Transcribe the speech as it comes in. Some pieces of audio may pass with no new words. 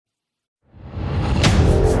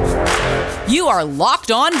You are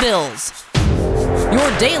Locked On Bills,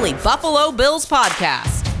 your daily Buffalo Bills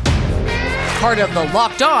podcast. Part of the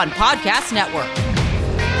Locked On Podcast Network,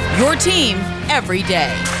 your team every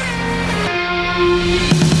day.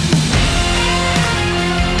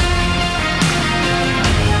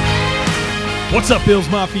 What's up, Bills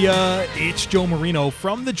Mafia? It's Joe Marino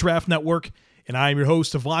from the Draft Network, and I am your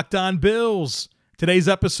host of Locked On Bills. Today's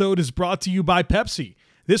episode is brought to you by Pepsi.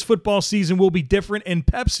 This football season will be different, and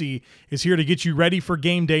Pepsi is here to get you ready for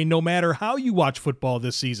game day no matter how you watch football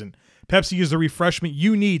this season. Pepsi is the refreshment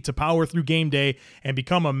you need to power through game day and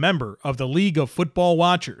become a member of the League of Football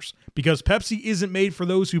Watchers. Because Pepsi isn't made for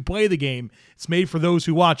those who play the game, it's made for those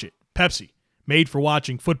who watch it. Pepsi, made for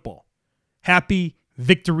watching football. Happy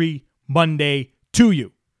Victory Monday to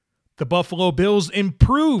you. The Buffalo Bills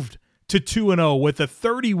improved to 2-0 with a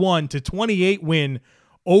 31-28 win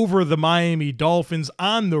over the Miami Dolphins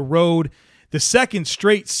on the road. The second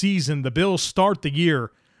straight season, the Bills start the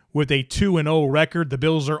year with a 2-0 record. The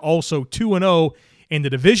Bills are also 2-0 in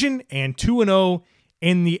the division and 2-0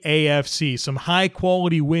 in the AFC. Some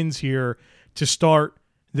high-quality wins here to start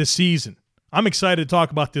the season. I'm excited to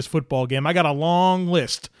talk about this football game. I got a long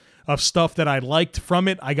list of stuff that I liked from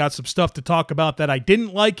it. I got some stuff to talk about that I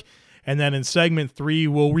didn't like. And then in segment 3,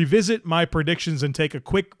 we'll revisit my predictions and take a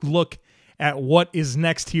quick look at what is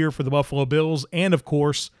next here for the Buffalo Bills and, of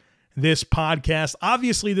course, this podcast.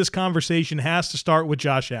 Obviously, this conversation has to start with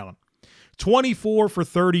Josh Allen. 24 for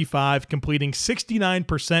 35, completing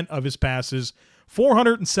 69% of his passes,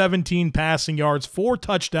 417 passing yards, 4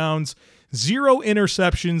 touchdowns, 0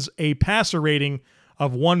 interceptions, a passer rating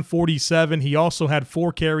of 147. He also had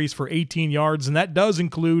 4 carries for 18 yards, and that does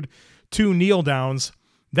include 2 kneel downs.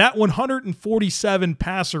 That 147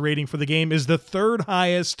 passer rating for the game is the third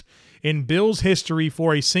highest in Bills history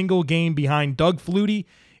for a single game, behind Doug Flutie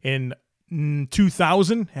in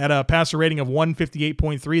 2000, had a passer rating of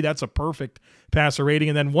 158.3. That's a perfect passer rating.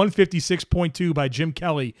 And then 156.2 by Jim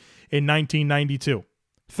Kelly in 1992.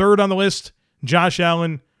 Third on the list, Josh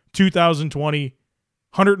Allen, 2020,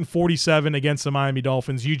 147 against the Miami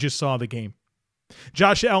Dolphins. You just saw the game.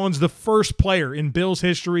 Josh Allen's the first player in Bills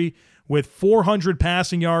history with 400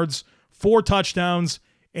 passing yards, 4 touchdowns,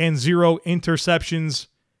 and 0 interceptions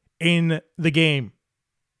in the game.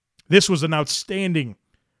 This was an outstanding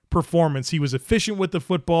performance. He was efficient with the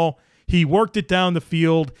football. He worked it down the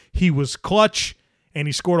field. He was clutch, and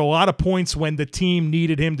he scored a lot of points when the team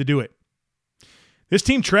needed him to do it. This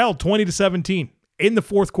team trailed 20-17 in the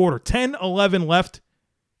fourth quarter. 10-11 left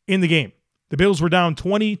in the game. The Bills were down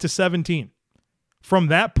 20-17. From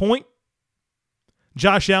that point,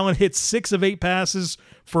 Josh Allen hit 6 of 8 passes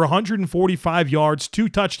for 145 yards, 2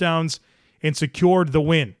 touchdowns, and secured the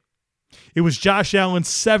win. It was Josh Allen's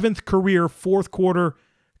 7th career fourth quarter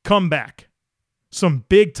comeback. Some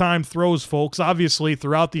big-time throws, folks, obviously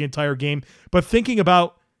throughout the entire game. But thinking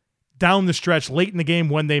about down the stretch, late in the game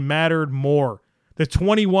when they mattered more. The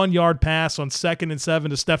 21-yard pass on 2nd and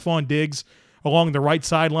 7 to Stephon Diggs along the right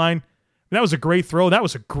sideline. That was a great throw. That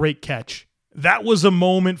was a great catch. That was a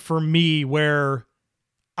moment for me where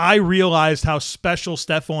I realized how special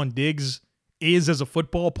Stephon Diggs is as a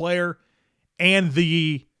football player and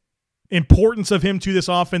the importance of him to this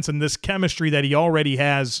offense and this chemistry that he already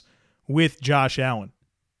has with Josh Allen.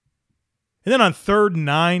 And then on 3rd and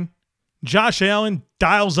 9, Josh Allen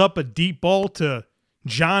dials up a deep ball to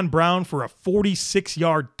John Brown for a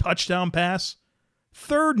 46-yard touchdown pass.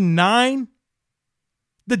 3rd and 9,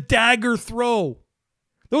 the dagger throw.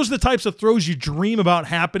 Those are the types of throws you dream about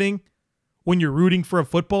happening when you're rooting for a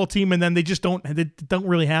football team, and then they don't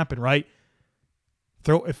really happen, right?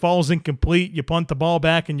 It falls incomplete, you punt the ball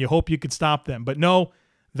back, and you hope you could stop them. But no,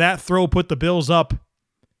 that throw put the Bills up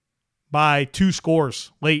by 2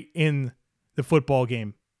 scores late in the football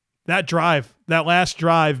game. That last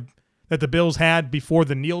drive that the Bills had before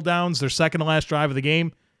the kneel downs, their second to last drive of the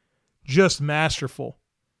game, just masterful.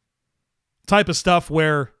 Type of stuff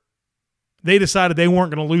where they decided they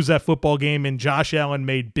weren't going to lose that football game, and Josh Allen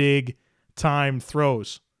made big-time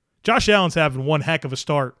throws. Josh Allen's having one heck of a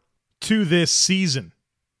start to this season.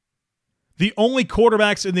 The only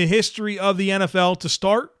quarterbacks in the history of the NFL to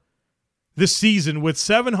start this season with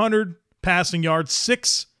 700 passing yards,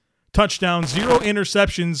 6 touchdowns, 0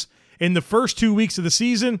 interceptions in the first 2 weeks of the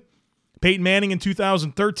season. Peyton Manning in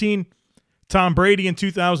 2013, Tom Brady in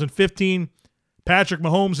 2015, Patrick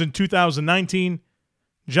Mahomes in 2019,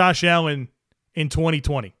 Josh Allen in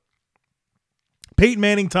 2020. Peyton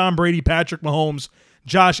Manning, Tom Brady, Patrick Mahomes,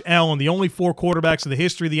 Josh Allen, the only 4 quarterbacks in the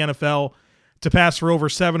history of the NFL to pass for over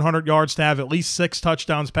 700 yards, to have at least 6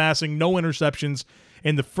 touchdowns passing, no interceptions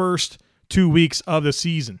in the first 2 weeks of the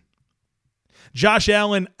season. Josh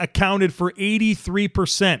Allen accounted for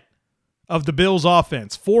 83% of the Bills'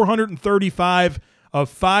 offense. 435 of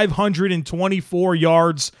 524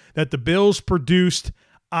 yards that the Bills produced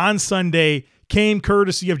on Sunday came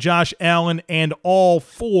courtesy of Josh Allen and all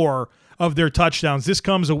 4 of their touchdowns. This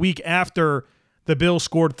comes a week after the Bills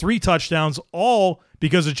scored 3 touchdowns, all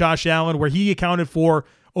because of Josh Allen, where he accounted for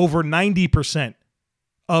over 90%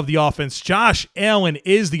 of the offense. Josh Allen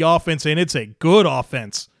is the offense, and it's a good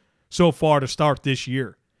offense so far to start this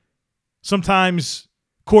year. Sometimes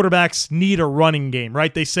quarterbacks need a running game,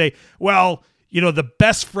 right? They say, well, the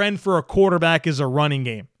best friend for a quarterback is a running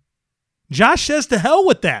game. Josh says to hell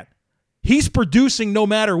with that. He's producing no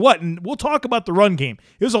matter what, and we'll talk about the run game.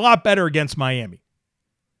 It was a lot better against Miami.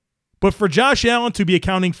 But for Josh Allen to be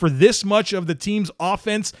accounting for this much of the team's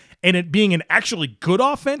offense and it being an actually good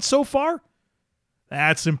offense so far,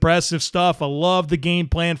 that's impressive stuff. I love the game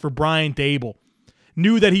plan for Brian Daboll.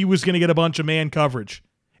 Knew that he was going to get a bunch of man coverage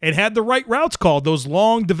and had the right routes called. Those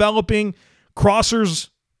long developing crossers,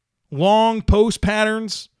 long post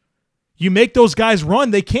patterns. You make those guys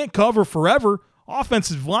run. They can't cover forever.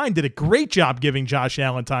 Offensive line did a great job giving Josh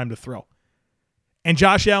Allen time to throw. And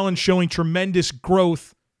Josh Allen showing tremendous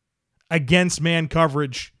growth against man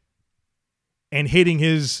coverage and hitting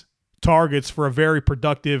his targets for a very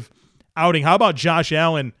productive outing. How about Josh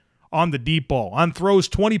Allen on the deep ball? On throws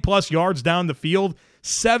 20-plus yards down the field,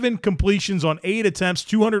 7 completions on 8 attempts,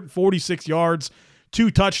 246 yards,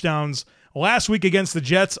 2 touchdowns. Last week against the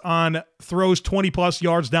Jets on throws 20-plus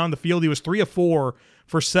yards down the field, he was 3 of 4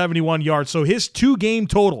 for 71 yards. So his 2-game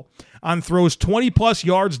total on throws 20-plus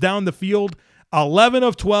yards down the field, 11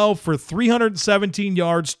 of 12 for 317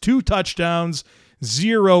 yards, 2 touchdowns,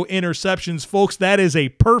 0 interceptions. Folks, that is a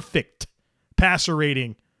perfect passer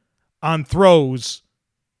rating on throws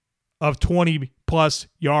of 20-plus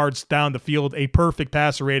yards down the field, a perfect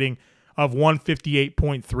passer rating of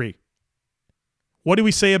 158.3. What do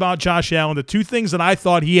we say about Josh Allen? The 2 things that I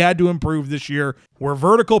thought he had to improve this year were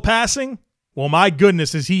vertical passing. Well, my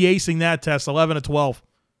goodness, is he acing that test, 11 of 12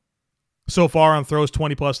 so far on throws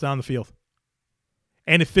 20-plus down the field.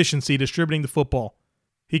 And efficiency, distributing the football.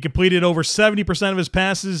 He completed over 70% of his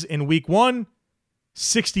passes in week 1,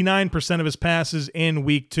 69% of his passes in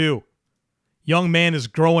week 2. Young man is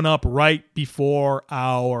growing up right before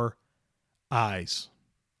our eyes.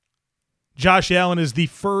 Josh Allen is the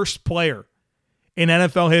first player in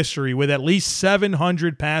NFL history with at least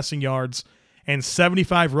 700 passing yards and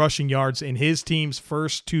 75 rushing yards in his team's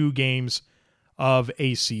first 2 games of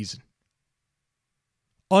a season.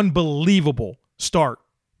 Unbelievable start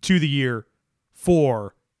to the year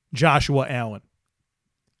for Joshua Allen.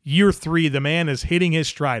 Year 3, the man is hitting his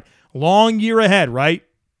stride. Long year ahead, right?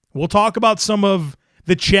 We'll talk about some of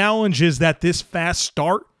the challenges that this fast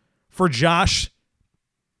start for Josh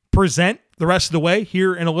present the rest of the way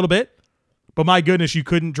here in a little bit. But my goodness, you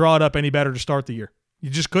couldn't draw it up any better to start the year. You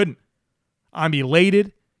just couldn't. I'm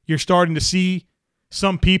elated. You're starting to see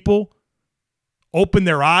some people open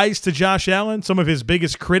their eyes to Josh Allen, some of his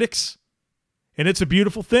biggest critics, and it's a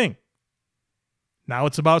beautiful thing. Now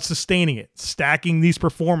it's about sustaining it, stacking these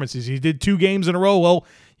performances. He did 2 games in a row. Well,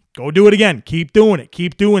 go do it again. Keep doing it.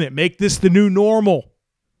 Keep doing it. Make this the new normal.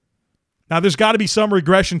 Now, there's got to be some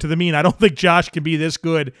regression to the mean. I don't think Josh can be this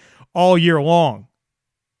good all year long.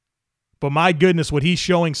 But my goodness, what he's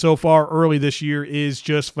showing so far early this year is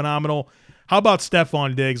just phenomenal. How about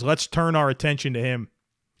Stefon Diggs? Let's turn our attention to him.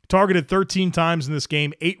 Targeted 13 times in this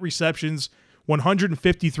game, 8 receptions,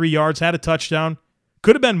 153 yards, had a touchdown.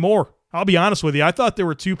 Could have been more. I'll be honest with you. I thought there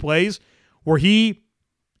were 2 plays where he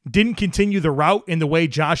didn't continue the route in the way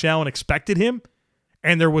Josh Allen expected him,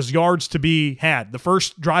 and there was yards to be had. The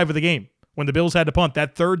first drive of the game, when the Bills had to punt,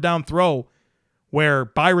 that 3rd down throw where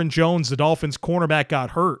Byron Jones, the Dolphins cornerback,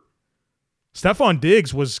 got hurt. Stefon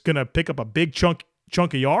Diggs was going to pick up a big chunk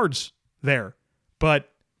of yards there,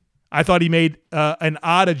 but I thought he made an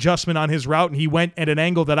odd adjustment on his route, and he went at an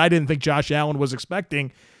angle that I didn't think Josh Allen was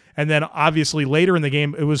expecting. And then obviously later in the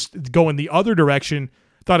game, it was going the other direction.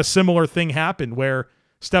 Thought a similar thing happened where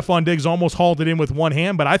Stefon Diggs almost hauled it in with one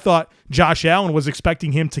hand, but I thought Josh Allen was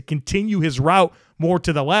expecting him to continue his route more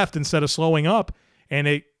to the left instead of slowing up, and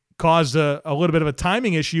it caused a little bit of a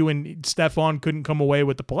timing issue, and Stefon couldn't come away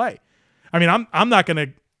with the play. I mean, I'm not going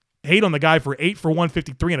to hate on the guy for 8 for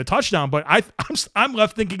 153 and a touchdown, but I'm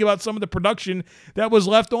left thinking about some of the production that was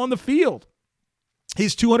left on the field.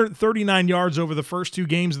 His 239 yards over the first 2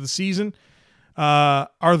 games of the season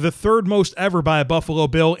are the 3rd most ever by a Buffalo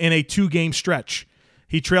Bill in a 2-game stretch.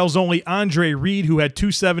 He trails only Andre Reed, who had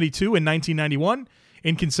 272 in 1991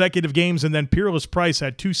 in consecutive games, and then Peerless Price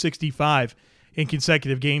had 265 in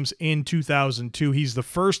consecutive games in 2002. He's the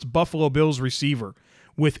first Buffalo Bills receiver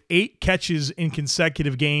with 8 catches in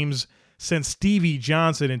consecutive games since Stevie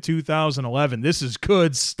Johnson in 2011. This is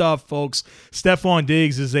good stuff, folks. Stefon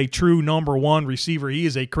Diggs is a true number 1 receiver. He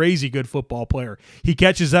is a crazy good football player. He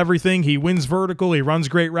catches everything. He wins vertical. He runs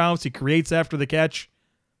great routes. He creates after the catch.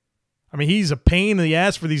 I mean, he's a pain in the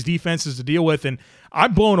ass for these defenses to deal with, and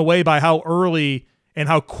I'm blown away by how early and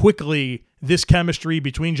how quickly this chemistry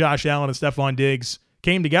between Josh Allen and Stefon Diggs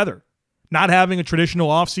came together. Not having a traditional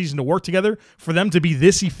offseason to work together, for them to be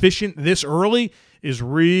this efficient this early is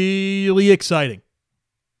really exciting.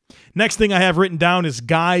 Next thing I have written down is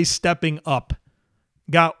guys stepping up.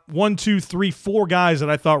 Got 4 guys that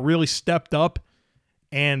I thought really stepped up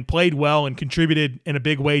and played well and contributed in a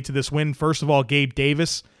big way to this win. First of all, Gabe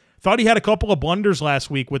Davis. Thought he had a couple of blunders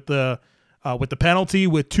last week with the penalty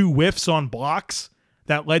with 2 whiffs on blocks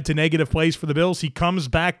that led to negative plays for the Bills. He comes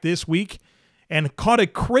back this week and caught a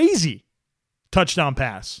crazy touchdown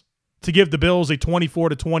pass to give the Bills a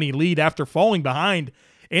 24-20 lead after falling behind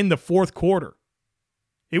in the fourth quarter.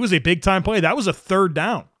 It was a big-time play. That was a 3rd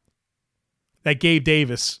down that Gabe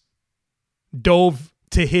Davis dove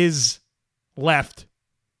to his left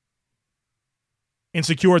and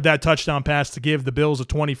secured that touchdown pass to give the Bills a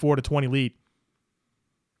 24-20 lead.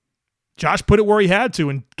 Josh put it where he had to,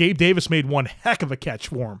 and Gabe Davis made one heck of a catch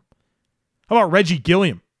for him. How about Reggie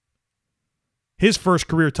Gilliam? His first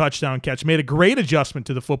career touchdown catch made a great adjustment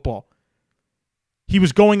to the football. He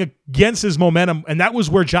was going against his momentum, and that was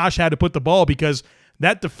where Josh had to put the ball because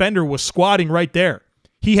that defender was squatting right there.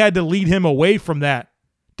 He had to lead him away from that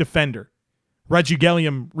defender. Reggie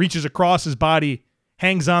Gilliam reaches across his body,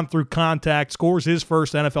 hangs on through contact, scores his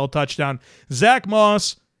first NFL touchdown. Zach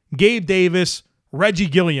Moss, Gabe Davis, Reggie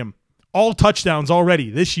Gilliam, all touchdowns already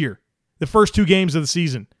this year, the first 2 games of the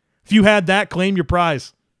season. If you had that, claim your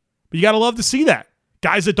prize. But you got to love to see that.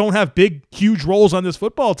 Guys that don't have big, huge roles on this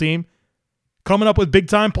football team coming up with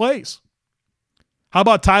big-time plays. How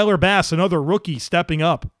about Tyler Bass, another rookie, stepping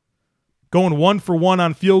up, going 1 for 1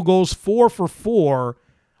 on field goals, 4 for 4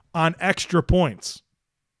 on extra points.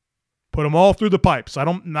 Put them all through the pipes.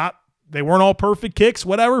 They weren't all perfect kicks,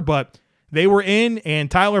 whatever, but they were in, and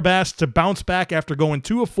Tyler Bass to bounce back after going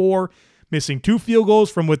 2 of 4, missing 2 field goals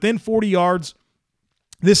from within 40 yards.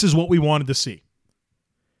 This is what we wanted to see.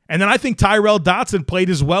 And then I think Tyrel Dotson played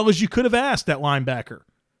as well as you could have asked at linebacker.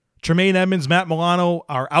 Tremaine Edmonds, Matt Milano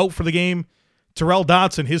are out for the game. Tyrel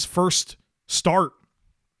Dotson, his first start,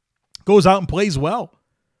 goes out and plays well.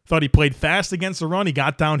 Thought he played fast against the run. He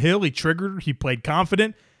got downhill. He triggered. He played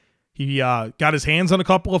confident. He got his hands on a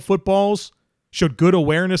couple of footballs. Showed good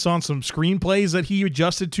awareness on some screen plays that he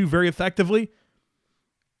adjusted to very effectively.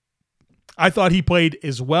 I thought he played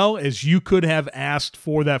as well as you could have asked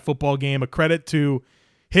for that football game. A credit to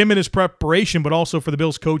him and his preparation, but also for the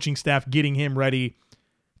Bills coaching staff getting him ready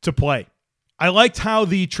to play. I liked how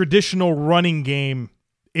the traditional running game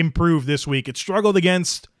improved this week. It struggled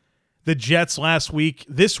against the Jets last week.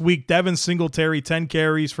 This week, Devin Singletary, 10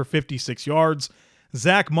 carries for 56 yards.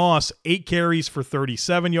 Zach Moss, 8 carries for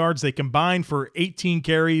 37 yards. They combined for 18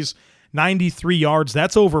 carries, 93 yards.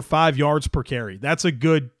 That's over 5 yards per carry. That's a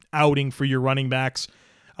good outing for your running backs.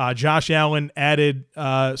 Josh Allen added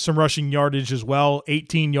some rushing yardage as well,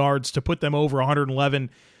 18 yards to put them over 111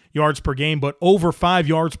 yards per game, but over 5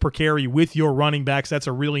 yards per carry with your running backs. That's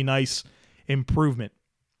a really nice improvement.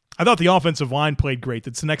 I thought the offensive line played great.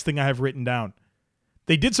 That's the next thing I have written down.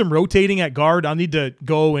 They did some rotating at guard. I'll need to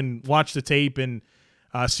go and watch the tape and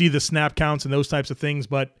see the snap counts and those types of things,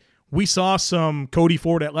 but we saw some Cody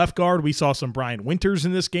Ford at left guard. We saw some Brian Winters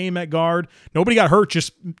in this game at guard. Nobody got hurt,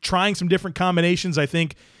 just trying some different combinations. I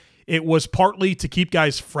think it was partly to keep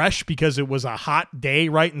guys fresh because it was a hot day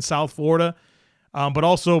right in South Florida, but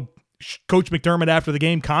also Coach McDermott after the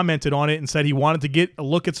game commented on it and said he wanted to get a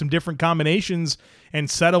look at some different combinations and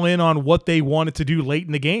settle in on what they wanted to do late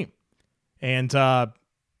in the game. And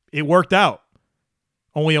it worked out.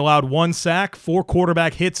 Only allowed 1 sack, 4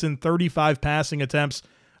 quarterback hits, and 35 passing attempts.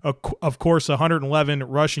 Of course, 111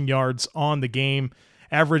 rushing yards on the game.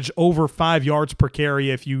 Average over 5 yards per carry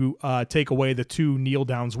if you take away the 2 kneel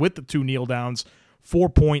downs. With the 2 kneel downs,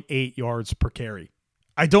 4.8 yards per carry.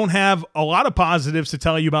 I don't have a lot of positives to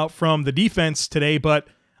tell you about from the defense today, but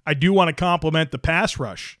I do want to compliment the pass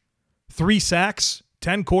rush. 3 sacks,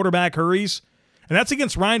 10 quarterback hurries, and that's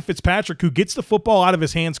against Ryan Fitzpatrick, who gets the football out of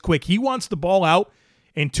his hands quick. He wants the ball out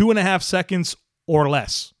in 2.5 seconds or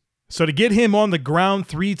less. So to get him on the ground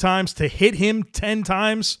 3 times, to hit him 10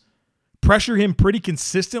 times, pressure him pretty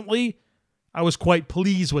consistently, I was quite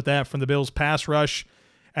pleased with that from the Bills pass rush.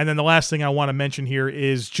 And then the last thing I want to mention here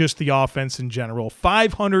is just the offense in general.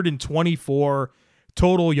 524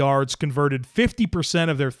 total yards, converted 50%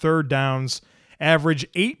 of their third downs, average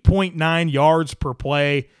 8.9 yards per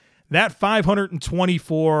play. That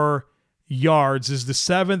 524 yards is the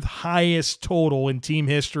 7th highest total in team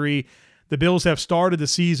history. The Bills have started the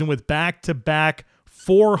season with back-to-back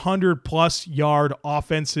 400-plus yard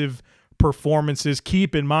offensive performances.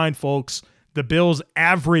 Keep in mind, folks, the Bills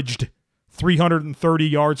averaged 330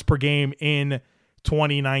 yards per game in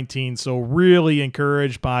 2019. So really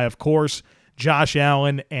encouraged by, of course, Josh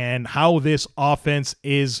Allen and how this offense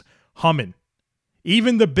is humming.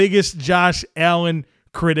 Even the biggest Josh Allen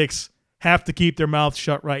critics have to keep their mouths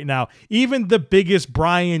shut right now. Even the biggest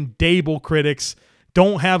Brian Daboll critics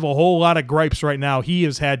don't have a whole lot of gripes right now. He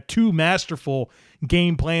has had 2 masterful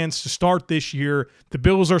game plans to start this year. The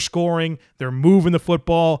Bills are scoring, they're moving the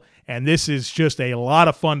football, and this is just a lot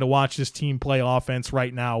of fun to watch this team play offense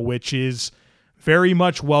right now, which is very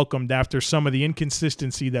much welcomed after some of the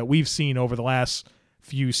inconsistency that we've seen over the last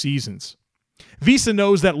few seasons. Visa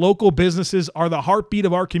knows that local businesses are the heartbeat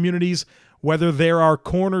of our communities. Whether they're our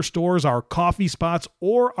corner stores, our coffee spots,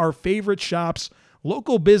 or our favorite shops,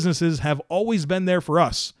 local businesses have always been there for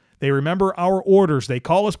us. They remember our orders. They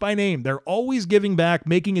call us by name. They're always giving back,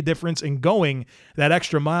 making a difference, and going that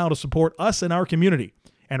extra mile to support us and our community.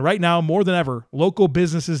 And right now, more than ever, local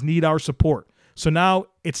businesses need our support. So now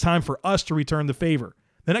it's time for us to return the favor.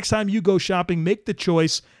 The next time you go shopping, make the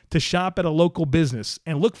choice to shop at a local business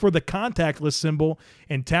and look for the contactless symbol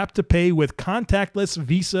and tap to pay with contactless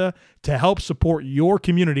Visa to help support your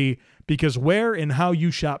community, because where and how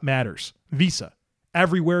you shop matters. Visa,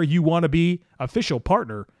 everywhere you want to be, official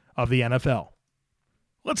partner of the NFL.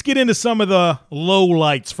 Let's get into some of the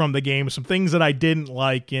lowlights from the game, some things that I didn't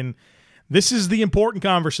like, and this is the important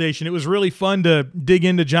conversation. It was really fun to dig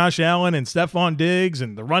into Josh Allen and Stephon Diggs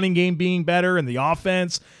and the running game being better and the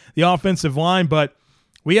offense, the offensive line, but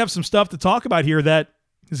we have some stuff to talk about here that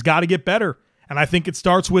has got to get better, and I think it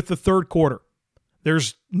starts with the third quarter.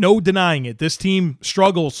 There's no denying it. This team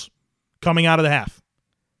struggles coming out of the half.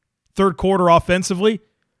 Third quarter offensively,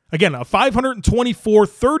 again, a 524,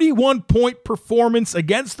 31-point performance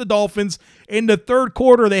against the Dolphins. In the third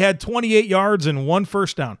quarter, they had 28 yards and 1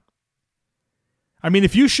 first down. I mean,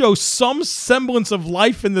 if you show some semblance of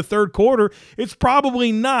life in the third quarter, it's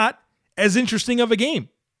probably not as interesting of a game.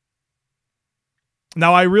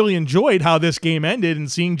 Now, I really enjoyed how this game ended and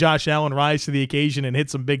seeing Josh Allen rise to the occasion and hit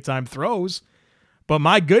some big-time throws. But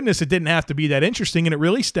my goodness, it didn't have to be that interesting, and it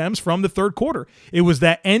really stems from the third quarter. It was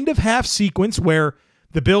that end-of-half sequence where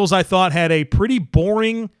the Bills, I thought, had a pretty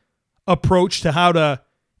boring approach to how to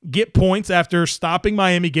get points after stopping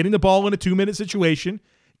Miami, getting the ball in a 2-minute situation,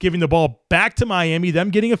 giving the ball back to Miami,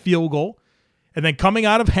 them getting a field goal, and then coming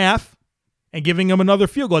out of half and giving them another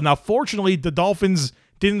field goal. Now, fortunately, the Dolphins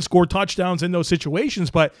didn't score touchdowns in those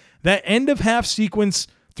situations, but that end-of-half sequence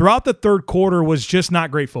throughout the third quarter was just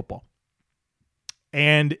not great football.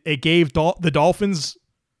 And it gave the Dolphins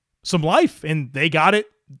some life, and they got it.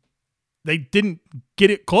 They didn't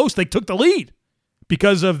get it close. They took the lead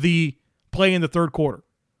because of the play in the third quarter,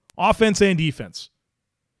 offense and defense.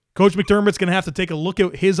 Coach McDermott's going to have to take a look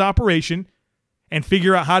at his operation and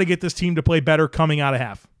figure out how to get this team to play better coming out of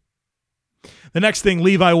half. The next thing,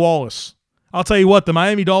 Levi Wallace. I'll tell you what, the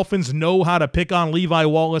Miami Dolphins know how to pick on Levi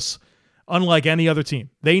Wallace unlike any other team.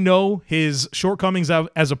 They know his shortcomings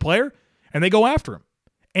as a player, and they go after him.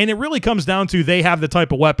 And it really comes down to they have the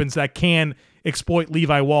type of weapons that can exploit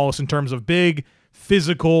Levi Wallace in terms of big,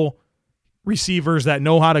 physical receivers that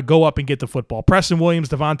know how to go up and get the football. Preston Williams,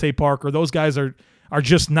 Devontae Parker, those guys are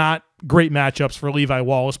just not great matchups for Levi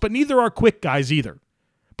Wallace, but neither are quick guys either.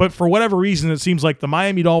 But for whatever reason, it seems like the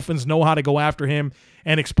Miami Dolphins know how to go after him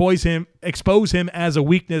and expose him as a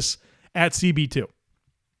weakness at CB2.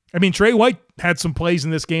 I mean, Trey White had some plays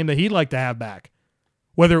in this game that he'd like to have back,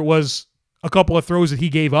 whether it was a couple of throws that he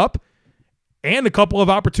gave up and a couple of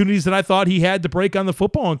opportunities that I thought he had to break on the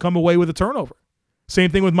football and come away with a turnover. Same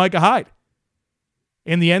thing with Micah Hyde.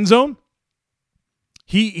 In the end zone,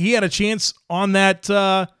 he had a chance on that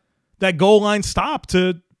goal line stop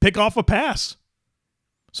to pick off a pass.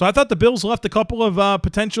 So I thought the Bills left a couple of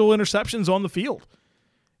potential interceptions on the field.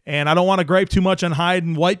 And I don't want to gripe too much on Hyde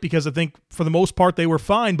and White because I think for the most part they were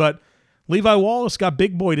fine, but Levi Wallace got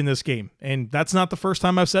big boyed in this game. And that's not the first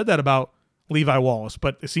time I've said that about Levi Wallace.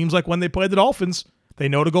 But it seems like when they play the Dolphins, they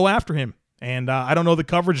know to go after him. And I don't know the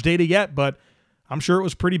coverage data yet, but I'm sure it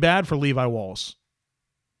was pretty bad for Levi Wallace.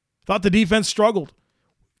 Thought the defense struggled.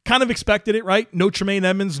 Kind of expected it, right? No Tremaine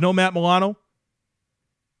Edmonds, no Matt Milano.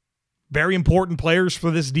 Very important players for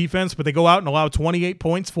this defense, but they go out and allow 28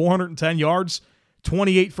 points, 410 yards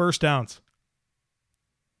 28 first downs.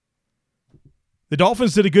 The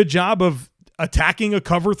Dolphins did a good job of attacking a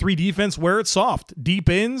cover 3 defense where it's soft. Deep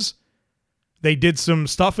ins. They did some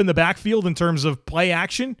stuff in the backfield in terms of play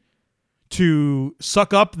action to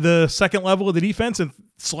suck up the second level of the defense and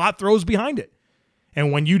slot throws behind it.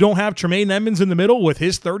 And when you don't have Tremaine Edmunds in the middle with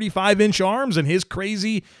his 35-inch arms and his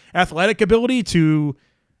crazy athletic ability to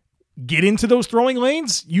get into those throwing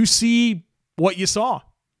lanes, you see what you saw.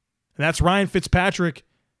 And that's Ryan Fitzpatrick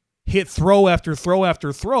hit throw after throw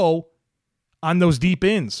after throw on those deep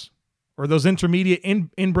ins or those intermediate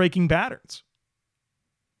in-breaking patterns.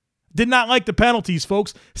 Did not like the penalties,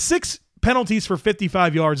 folks. 6 penalties for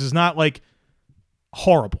 55 yards is not like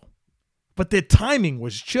horrible. But the timing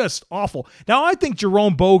was just awful. Now, I think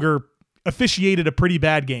Jerome Boger officiated a pretty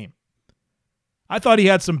bad game. I thought he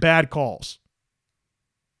had some bad calls.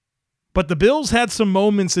 But the Bills had some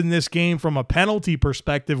moments in this game from a penalty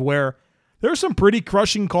perspective where there's some pretty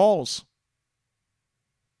crushing calls.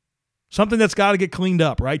 Something that's got to get cleaned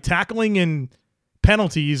up, right? Tackling and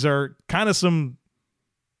penalties are kind of some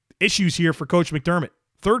issues here for Coach McDermott.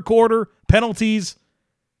 Third quarter, penalties,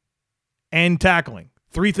 and tackling.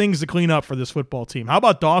 3 things to clean up for this football team. How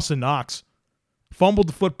about Dawson Knox? Fumbled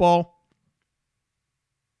the football.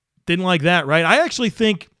 Didn't like that, right? I actually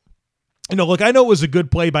think, I know it was a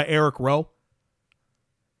good play by Eric Rowe.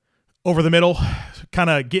 Over the middle, kind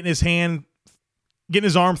of getting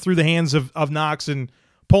his arm through the hands of Knox and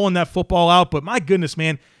pulling that football out. But my goodness,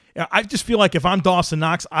 man, I just feel like if I'm Dawson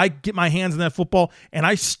Knox, I get my hands on that football and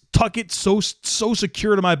I tuck it so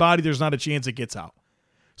secure to my body, there's not a chance it gets out.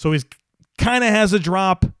 So he's kind of has a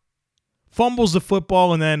drop, fumbles the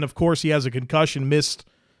football, and then, of course, he has a concussion, missed,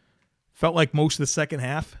 felt like most of the second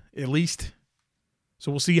half, at least. So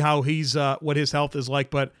we'll see how what his health is like.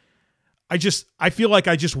 But I feel like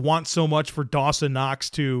I just want so much for Dawson Knox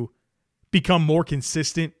to become more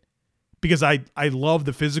consistent because I love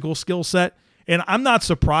the physical skill set. And I'm not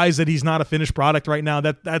surprised that he's not a finished product right now.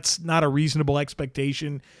 That's not a reasonable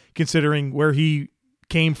expectation considering where he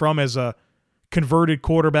came from as a converted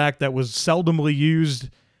quarterback that was seldomly used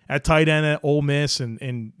at tight end at Ole Miss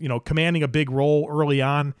and commanding a big role early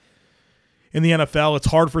on in the NFL. It's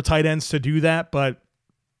hard for tight ends to do that, but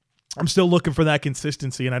I'm still looking for that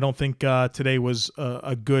consistency, and I don't think today was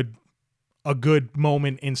a good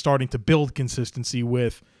moment in starting to build consistency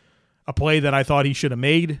with a play that I thought he should have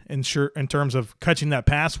made in terms of catching that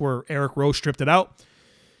pass where Eric Rowe stripped it out,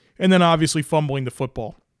 and then obviously fumbling the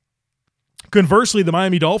football. Conversely, the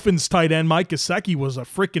Miami Dolphins tight end Mike Gesicki was a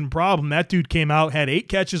freaking problem. That dude came out, had 8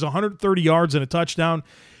 catches, 130 yards, and a touchdown.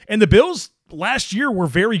 And the Bills last year were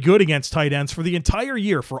very good against tight ends for the entire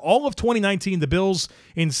year. For all of 2019, the Bills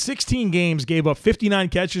in 16 games gave up 59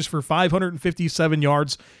 catches for 557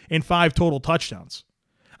 yards and 5 total touchdowns.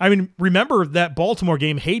 I mean, remember that Baltimore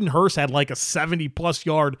game, Hayden Hurst had like a 70-plus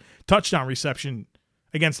yard touchdown reception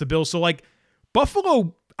against the Bills. So, like,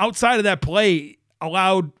 Buffalo, outside of that play,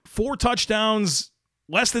 allowed 4 touchdowns,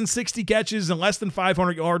 less than 60 catches, and less than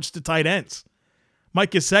 500 yards to tight ends.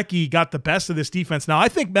 Mike Gesicki got the best of this defense. Now, I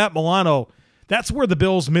think Matt Milano, that's where the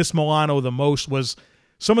Bills missed Milano the most, was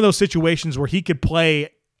some of those situations where he could play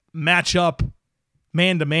match up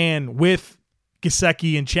man-to-man with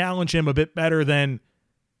Gesicki and challenge him a bit better than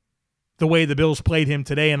the way the Bills played him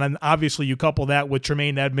today. And then obviously you couple that with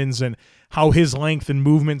Tremaine Edmunds and how his length and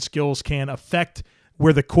movement skills can affect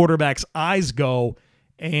where the quarterback's eyes go.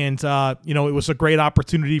 And, it was a great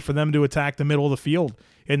opportunity for them to attack the middle of the field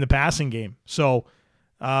in the passing game. So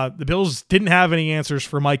the Bills didn't have any answers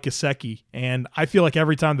for Mike Gesicki. And I feel like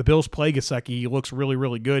every time the Bills play Gesicki, he looks really,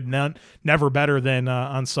 really good. Never better than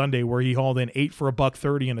on Sunday where he hauled in 8 for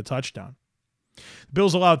 $130 and a touchdown. The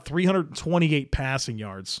Bills allowed 328 passing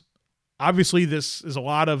yards. Obviously, this is a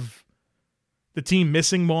lot of the team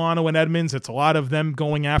missing Milano and Edmunds. It's a lot of them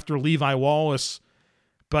going after Levi Wallace.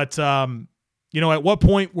 But, at what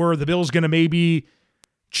point were the Bills going to maybe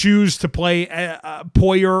choose to play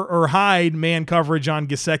Poyer or Hyde man coverage on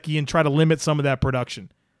Gesicki and try to limit some of that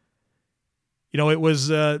production? It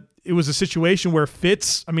was a situation where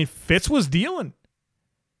Fitz was dealing.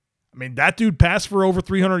 I mean, that dude passed for over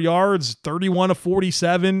 300 yards, 31 of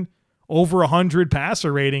 47, over 100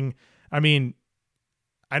 passer rating. I mean,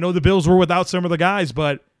 I know the Bills were without some of the guys,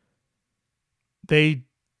 but they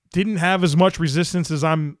didn't have as much resistance as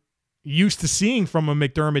I'm used to seeing from a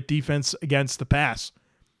McDermott defense against the pass.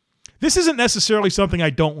 This isn't necessarily something I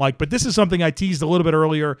don't like, but this is something I teased a little bit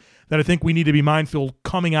earlier that I think we need to be mindful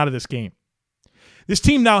coming out of this game. This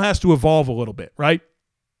team now has to evolve a little bit, right?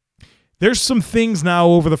 There's some things now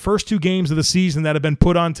over the first 2 games of the season that have been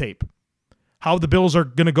put on tape. How the Bills are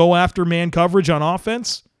going to go after man coverage on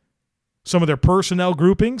offense. some of their personnel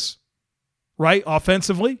groupings, right?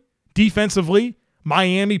 Offensively, defensively,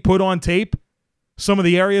 Miami put on tape some of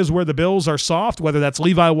the areas where the Bills are soft, whether that's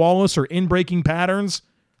Levi Wallace or in-breaking patterns.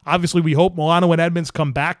 Obviously, we hope Milano and Edmonds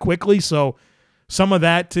come back quickly, so some of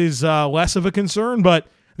that is less of a concern. But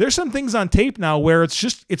there's some things on tape now where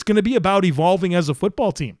it's going to be about evolving as a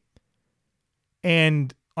football team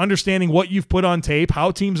and understanding what you've put on tape,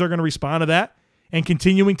 how teams are going to respond to that, and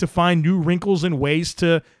continuing to find new wrinkles and ways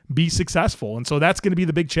to be successful. And so that's going to be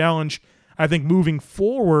the big challenge, I think, moving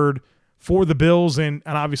forward for the Bills and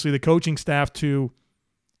obviously the coaching staff to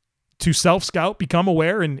self-scout, become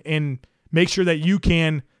aware, and make sure that you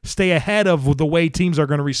can stay ahead of the way teams are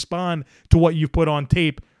going to respond to what you've put on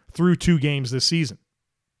tape through 2 games this season.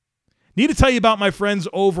 Need to tell you about my friends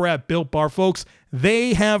over at Built Bar, folks.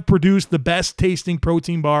 They have produced the best tasting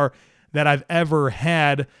protein bar that I've ever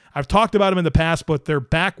had. I've talked about them in the past, but they're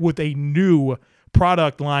back with a new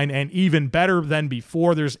product line and even better than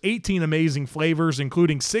before. There's 18 amazing flavors,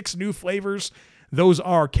 including 6 new flavors. Those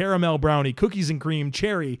are caramel brownie, cookies and cream,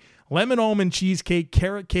 cherry, lemon almond cheesecake,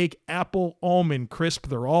 carrot cake, apple almond crisp.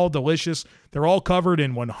 They're all delicious. They're all covered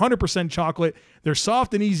in 100% chocolate. They're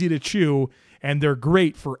soft and easy to chew, and they're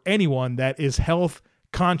great for anyone that is health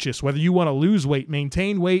conscious, whether you want to lose weight,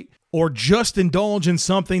 maintain weight, or just indulge in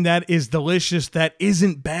something that is delicious that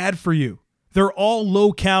isn't bad for you. They're all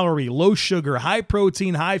low calorie, low sugar, high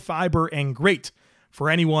protein, high fiber, and great for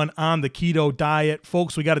anyone on the keto diet.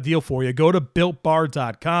 Folks, we got a deal for you. Go to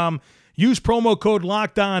BuiltBar.com. Use promo code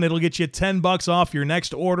LOCKEDON. It'll get you $10 off your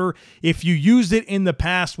next order. If you used it in the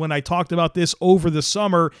past when I talked about this over the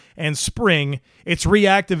summer and spring, it's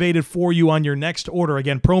reactivated for you on your next order.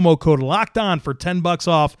 Again, promo code LOCKEDON for $10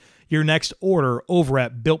 off your next order over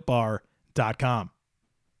at BuiltBar.com.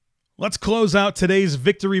 Let's close out today's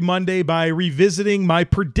Victory Monday by revisiting my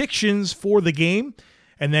predictions for the game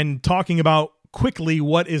and then talking about quickly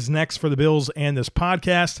what is next for the Bills and this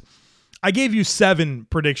podcast. I gave you 7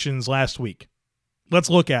 predictions last week. Let's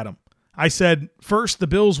look at them. I said, first, the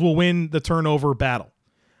Bills will win the turnover battle.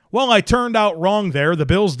 Well, I turned out wrong there. The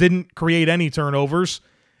Bills didn't create any turnovers,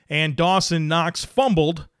 and Dawson Knox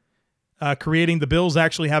fumbled, creating the Bills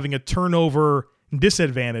actually having a turnover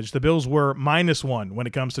disadvantage. The Bills were -1 when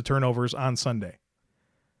it comes to turnovers on Sunday.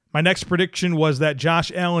 My next prediction was that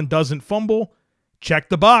Josh Allen doesn't fumble. Check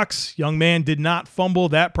the box. Young man did not fumble.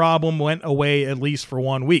 That problem went away at least for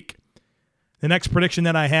 1 week. The next prediction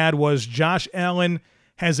that I had was Josh Allen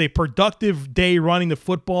has a productive day running the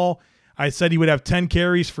football. I said he would have 10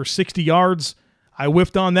 carries for 60 yards. I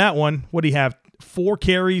whiffed on that one. What do you have? 4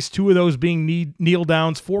 carries, 2 of those being kneel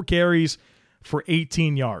downs, 4 carries for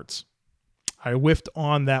 18 yards. I whiffed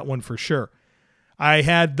on that one for sure. I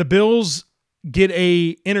had the Bills get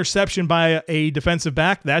a interception by a defensive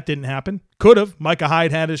back. That didn't happen. Could have. Micah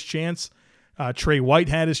Hyde had his chance. Trey White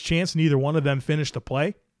had his chance. Neither one of them finished the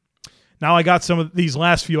play. Now I got some of these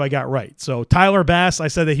last few I got right. So Tyler Bass, I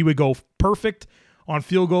said that he would go perfect on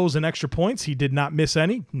field goals and extra points. He did not miss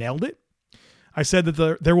any. Nailed it. I said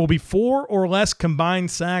that there will be 4 or less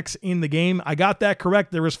combined sacks in the game. I got that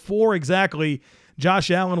correct. There was 4 exactly.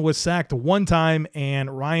 Josh Allen was sacked 1 time,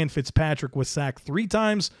 and Ryan Fitzpatrick was sacked 3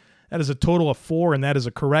 times. That is a total of 4, and that is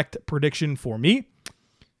a correct prediction for me.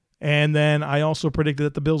 And then I also predicted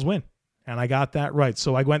that the Bills win, and I got that right.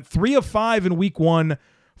 So I went 3 of 5 in week 1,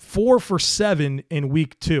 4 for 7 in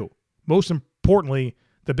week 2. Most importantly,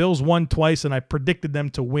 the Bills won twice, and I predicted them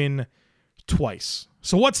to win twice.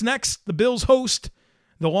 So what's next? The Bills host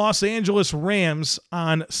the Los Angeles Rams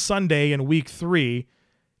on Sunday in week 3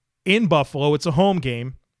 in Buffalo. It's a home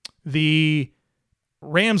game. The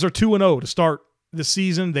Rams are 2-0 to start the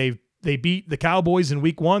season. They beat the Cowboys in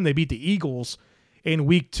week 1. They beat the Eagles in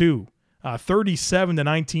week 2.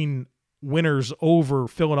 37-19 winners over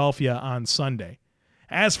Philadelphia on Sunday.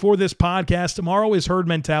 As for this podcast, tomorrow is Herd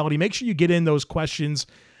Mentality. Make sure you get in those questions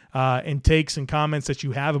and takes and comments that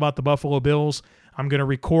you have about the Buffalo Bills. I'm going to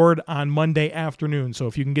record on Monday afternoon, so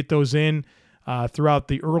if you can get those in throughout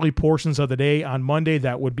the early portions of the day on Monday,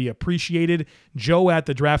 that would be appreciated.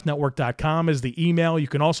 Joe@thedraftnetwork.com is the email. You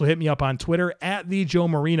can also hit me up on Twitter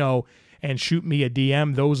 @thejoemarino and shoot me a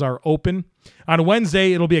DM. Those are open. On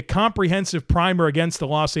Wednesday, it'll be a comprehensive primer against the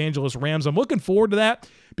Los Angeles Rams. I'm looking forward to that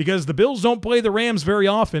because the Bills don't play the Rams very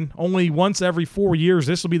often, only once every 4 years.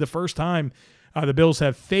 This will be the first time the Bills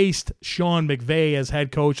have faced Sean McVay as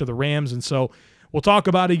head coach of the Rams, and so we'll talk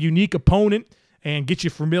about a unique opponent and get you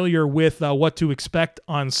familiar with what to expect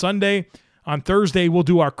on Sunday. On Thursday, we'll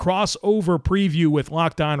do our crossover preview with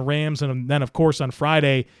Locked On Rams, and then, of course, on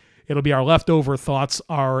Friday, it'll be our leftover thoughts,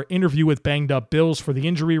 our interview with Banged Up Bills for the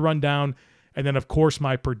injury rundown, and then, of course,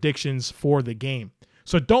 my predictions for the game.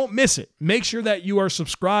 So don't miss it. Make sure that you are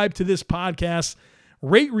subscribed to this podcast.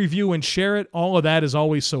 Rate, review, and share it. All of that is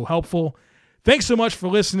always so helpful. Thanks so much for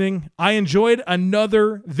listening. I enjoyed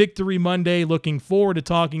another Victory Monday. Looking forward to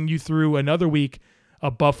talking you through another week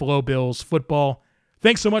of Buffalo Bills football.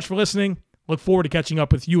 Thanks so much for listening. Look forward to catching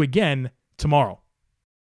up with you again tomorrow.